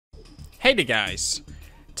Hey there guys!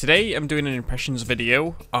 Today I'm doing an impressions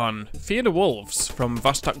video on Fear the Wolves from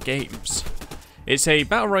Vostok Games. It's a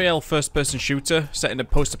Battle Royale first-person shooter set in a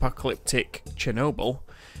post-apocalyptic Chernobyl,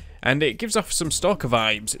 and it gives off some Stalker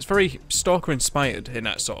vibes. It's very Stalker-inspired in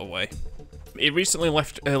that sort of way. It recently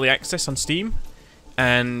left early access on Steam,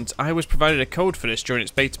 and I was provided a code for this during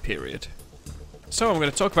its beta period. So I'm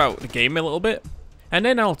going to talk about the game a little bit, and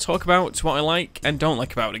then I'll talk about what I like and don't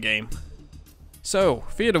like about the game. So,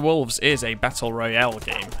 Fear the Wolves is a Battle Royale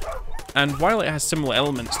game, and while it has similar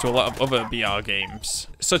elements to a lot of other BR games,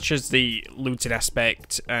 such as the looting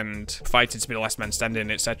aspect and fighting to be the last man standing,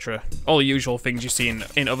 etc., all the usual things you see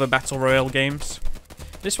in other Battle Royale games,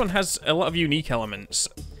 this one has a lot of unique elements,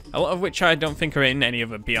 a lot of which I don't think are in any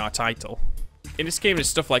other BR title. In this game there's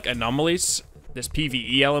stuff like anomalies, there's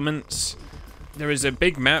PvE elements, there is a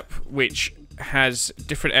big map which has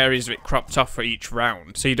different areas of it cropped off for each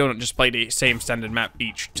round, so you don't just play the same standard map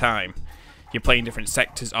each time. You're playing different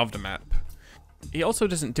sectors of the map. It also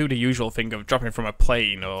doesn't do the usual thing of dropping from a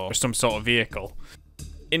plane or some sort of vehicle.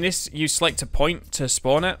 In this, you select a point to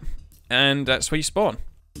spawn at, and that's where you spawn.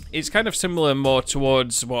 It's kind of similar more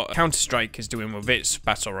towards what Counter-Strike is doing with its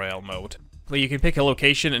Battle Royale mode, where you can pick a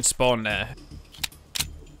location and spawn there.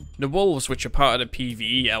 The wolves, which are part of the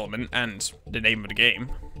PvE element and the name of the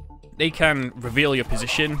game, they can reveal your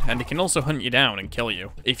position, and they can also hunt you down and kill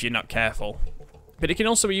you, if you're not careful. But it can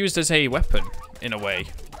also be used as a weapon, in a way,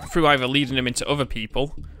 through either leading them into other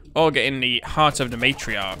people, or getting the Heart of the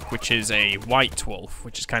Matriarch, which is a white wolf,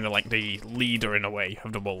 which is kind of like the leader, in a way,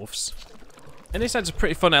 of the wolves. And this adds a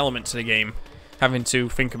pretty fun element to the game, having to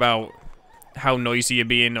think about how noisy you're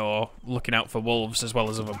being, or looking out for wolves as well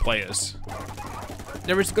as other players.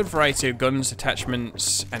 There is a good variety of guns,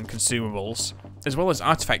 attachments, and consumables, as well as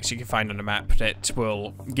artifacts you can find on the map that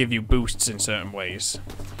will give you boosts in certain ways.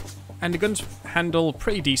 And the guns handle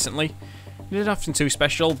pretty decently. They're not often too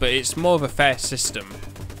special, but it's more of a fair system,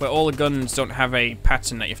 where all the guns don't have a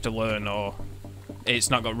pattern that you have to learn, or it's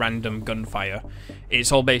not got random gunfire.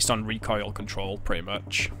 It's all based on recoil control, pretty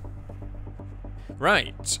much.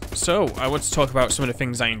 Right, so I want to talk about some of the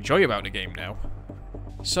things I enjoy about the game now.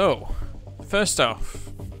 So, first off,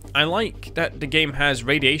 I like that the game has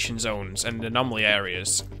radiation zones and anomaly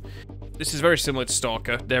areas. This is very similar to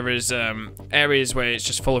Stalker. There is areas where it's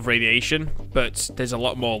just full of radiation, but there's a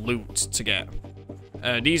lot more loot to get.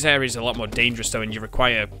 These areas are a lot more dangerous though, and you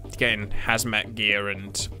require getting hazmat gear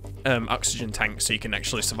and oxygen tanks so you can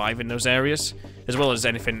actually survive in those areas, as well as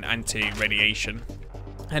anything anti-radiation.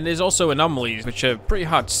 And there's also anomalies which are pretty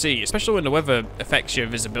hard to see, especially when the weather affects your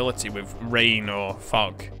visibility with rain or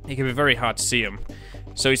fog. It can be very hard to see them.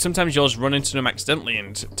 So sometimes you'll just run into them accidentally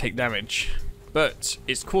and take damage. But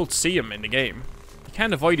it's cool to see them in the game. You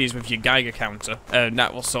can avoid these with your Geiger counter, and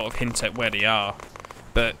that will sort of hint at where they are.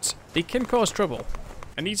 But they can cause trouble.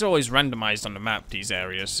 And these are always randomized on the map, these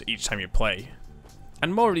areas, each time you play.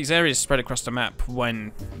 And more of these areas spread across the map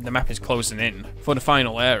when the map is closing in for the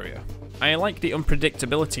final area. I like the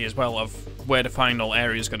unpredictability as well of where the final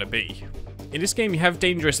area is going to be. In this game you have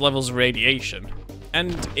dangerous levels of radiation,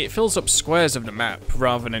 and it fills up squares of the map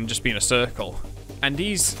rather than just being a circle. And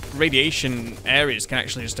these radiation areas can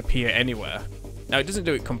actually just appear anywhere. Now it doesn't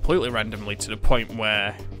do it completely randomly to the point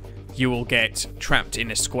where you will get trapped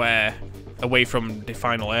in a square away from the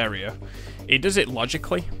final area. It does it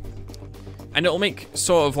logically, and it'll make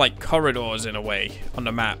sort of like corridors in a way on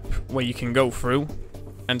the map where you can go through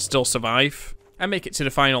and still survive and make it to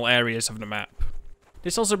the final areas of the map.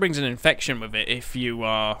 This also brings an infection with it. If you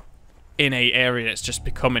are in an area that's just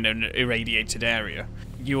becoming an irradiated area,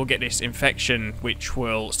 you will get this infection which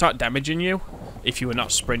will start damaging you if you are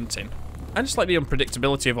not sprinting. I just like the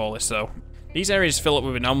unpredictability of all this though. These areas fill up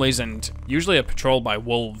with anomalies and usually are patrolled by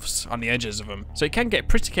wolves on the edges of them, so it can get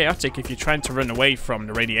pretty chaotic if you're trying to run away from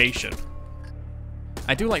the radiation.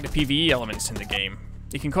 I do like the PvE elements in the game.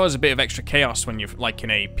 It can cause a bit of extra chaos when you're like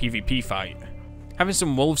in a PvP fight. Having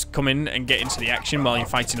some wolves come in and get into the action while you're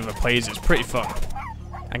fighting other players is pretty fun,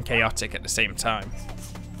 and chaotic at the same time.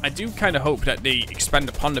 I do kind of hope that they expand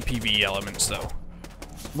upon the PvE elements though.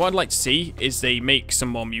 What I'd like to see is they make some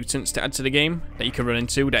more mutants to add to the game that you can run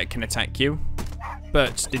into that can attack you,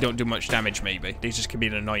 but they don't do much damage maybe, they just can be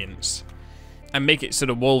an annoyance. And make it so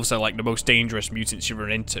the wolves are like the most dangerous mutants you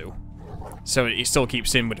run into. So it still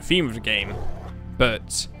keeps in with the theme of the game,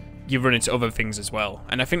 but you run into other things as well,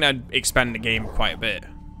 and I think that'd expand the game quite a bit.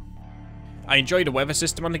 I enjoy the weather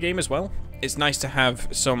system on the game as well. It's nice to have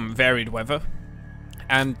some varied weather,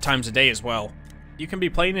 and times of day as well. You can be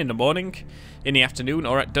playing in the morning, in the afternoon,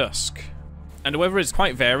 or at dusk. And the weather is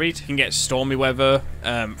quite varied. You can get stormy weather,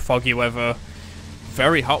 foggy weather,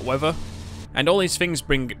 very hot weather, And all these things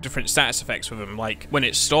bring different status effects with them, like when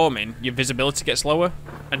it's storming, your visibility gets lower,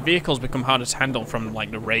 and vehicles become harder to handle from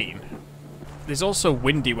like the rain. There's also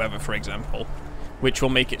windy weather, for example, which will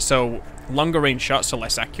make it so longer range shots are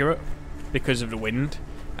less accurate because of the wind,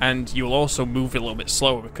 and you'll also move a little bit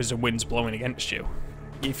slower because the wind's blowing against you.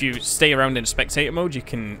 If you stay around in spectator mode, you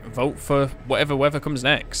can vote for whatever weather comes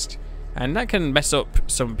next, and that can mess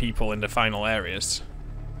up some people in the final areas.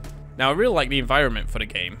 Now, I really like the environment for the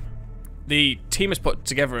game. The team has put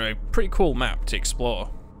together a pretty cool map to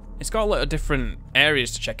explore. It's got a lot of different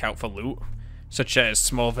areas to check out for loot, such as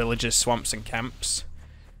small villages, swamps, and camps.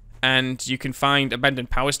 And you can find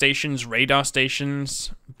abandoned power stations, radar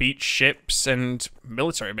stations, beach ships, and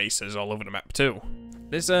military bases all over the map too.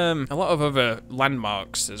 There's a lot of other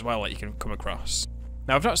landmarks as well that you can come across.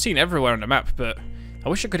 Now, I've not seen everywhere on the map, but I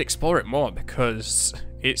wish I could explore it more because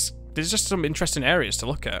there's just some interesting areas to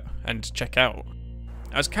look at and check out.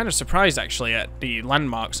 I was kind of surprised actually at the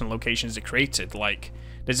landmarks and locations it created. Like,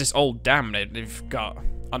 there's this old dam that they've got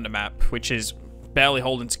on the map, which is barely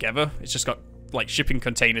holding together. It's just got like shipping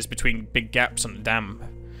containers between big gaps on the dam.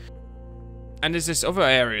 And there's this other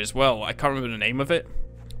area as well, I can't remember the name of it,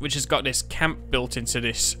 which has got this camp built into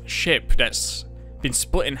this ship that's been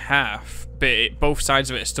split in half, but both sides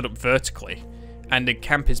of it are stood up vertically, and the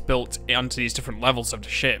camp is built onto these different levels of the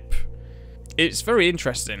ship. It's very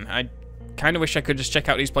interesting. I kind of wish I could just check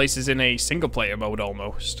out these places in a single player mode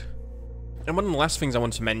almost. And one of the last things I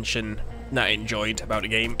want to mention that I enjoyed about the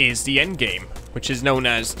game is the end game, which is known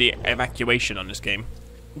as the evacuation on this game.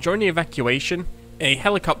 During the evacuation, a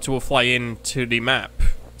helicopter will fly into the map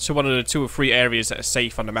to one of the 2 or 3 areas that are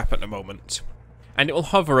safe on the map at the moment, and it will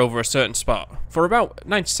hover over a certain spot for about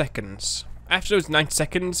 90 seconds. After those 90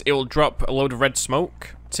 seconds, it will drop a load of red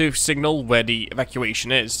smoke to signal where the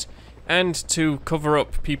evacuation is, and to cover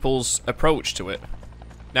up people's approach to it.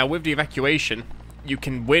 Now, with the evacuation, you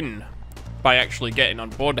can win by actually getting on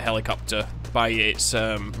board the helicopter by its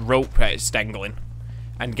rope that it's dangling,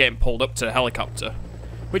 and getting pulled up to the helicopter,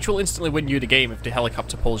 which will instantly win you the game if the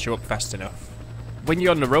helicopter pulls you up fast enough. When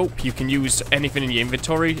you're on the rope, you can use anything in your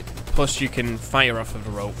inventory, plus you can fire off of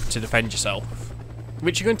the rope to defend yourself,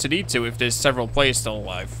 which you're going to need to if there's several players still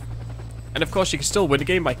alive. And of course, you can still win the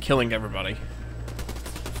game by killing everybody.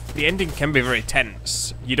 The ending can be very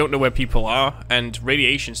tense. You don't know where people are, and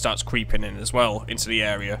radiation starts creeping in as well into the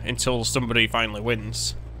area until somebody finally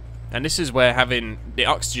wins. And this is where having the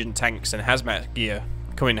oxygen tanks and hazmat gear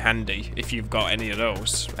come in handy if you've got any of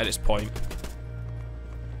those at this point.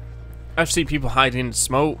 I've seen people hiding in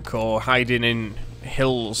smoke or hiding in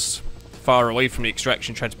hills far away from the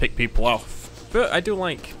extraction trying to pick people off. But I do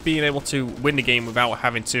like being able to win the game without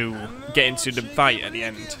having to get into the fight at the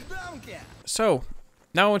end. So,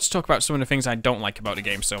 now I want to talk about some of the things I don't like about the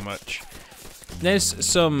game so much. There's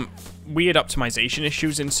some weird optimization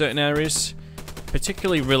issues in certain areas,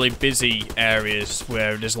 particularly really busy areas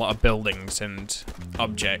where there's a lot of buildings and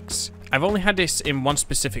objects. I've only had this in one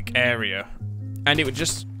specific area, and it would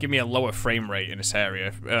just give me a lower frame rate in this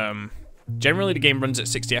area. Generally the game runs at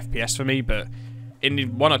 60 FPS for me, but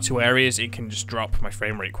in 1 or 2 areas it can just drop my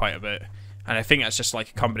frame rate quite a bit. And I think that's just like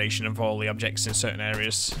a combination of all the objects in certain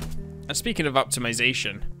areas. And speaking of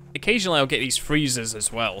optimization, occasionally I'll get these freezes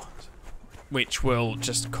as well, which will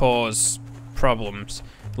just cause problems.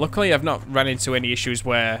 Luckily I've not run into any issues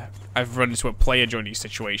where I've run into a player during these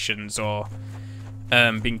situations or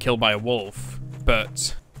been killed by a wolf,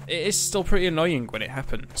 but it is still pretty annoying when it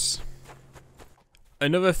happens.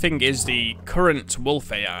 Another thing is the current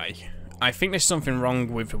wolf AI. I think there's something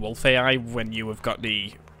wrong with the wolf AI when you have got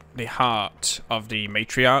the heart of the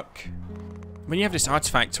matriarch. When you have this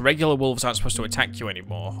artifact, regular wolves aren't supposed to attack you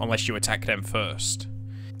anymore unless you attack them first.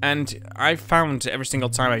 And I've found every single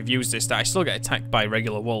time I've used this that I still get attacked by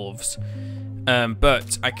regular wolves,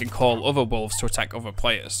 but I can call other wolves to attack other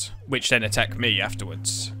players, which then attack me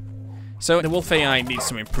afterwards. So the wolf AI needs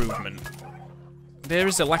some improvement. There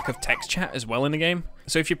is a lack of text chat as well in the game,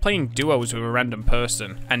 so if you're playing duos with a random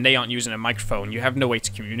person and they aren't using a microphone, you have no way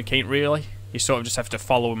to communicate really. You sort of just have to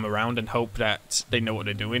follow them around and hope that they know what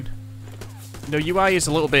they're doing. The UI is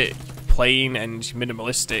a little bit plain and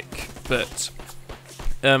minimalistic, but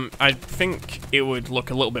I think it would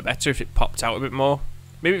look a little bit better if it popped out a bit more.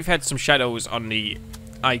 Maybe if it had some shadows on the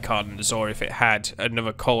icons, or if it had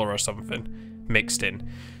another colour or something mixed in.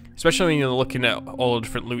 Especially when you're looking at all the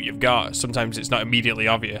different loot you've got, sometimes it's not immediately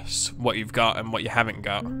obvious what you've got and what you haven't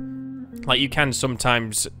got. Like, you can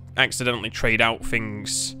sometimes accidentally trade out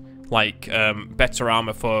things like better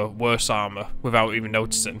armor for worse armor without even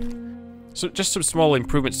noticing. So just some small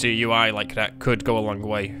improvements to your UI like that could go a long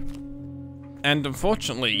way. And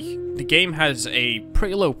unfortunately, the game has a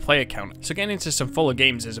pretty low player count, so getting into some fuller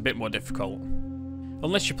games is a bit more difficult.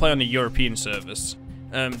 Unless you play on the European servers.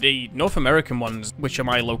 The North American ones, which are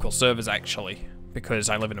my local servers actually, because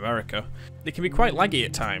I live in America, they can be quite laggy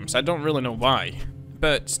at times. I don't really know why.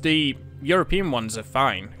 But the European ones are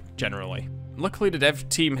fine, generally. Luckily the dev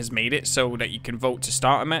team has made it so that you can vote to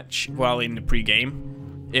start a match while in the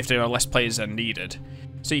pre-game, if there are less players than needed.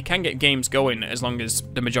 So you can get games going as long as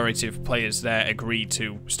the majority of players there agree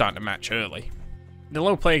to start the match early. The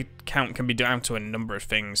low player count can be down to a number of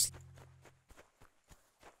things.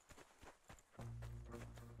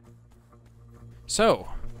 So,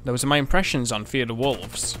 those are my impressions on Fear the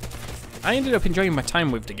Wolves. I ended up enjoying my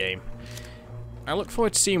time with the game. I look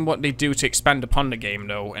forward to seeing what they do to expand upon the game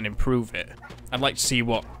though and improve it. I'd like to see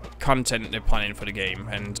what content they're planning for the game,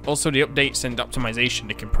 and also the updates and optimization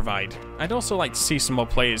they can provide. I'd also like to see some more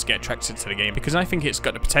players get attracted to the game, because I think it's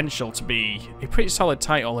got the potential to be a pretty solid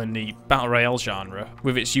title in the Battle Royale genre,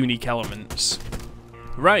 with its unique elements.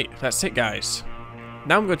 Right, that's it guys.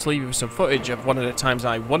 Now I'm going to leave you with some footage of one of the times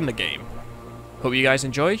I won the game. Hope you guys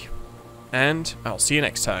enjoy, and I'll see you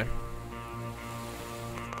next time.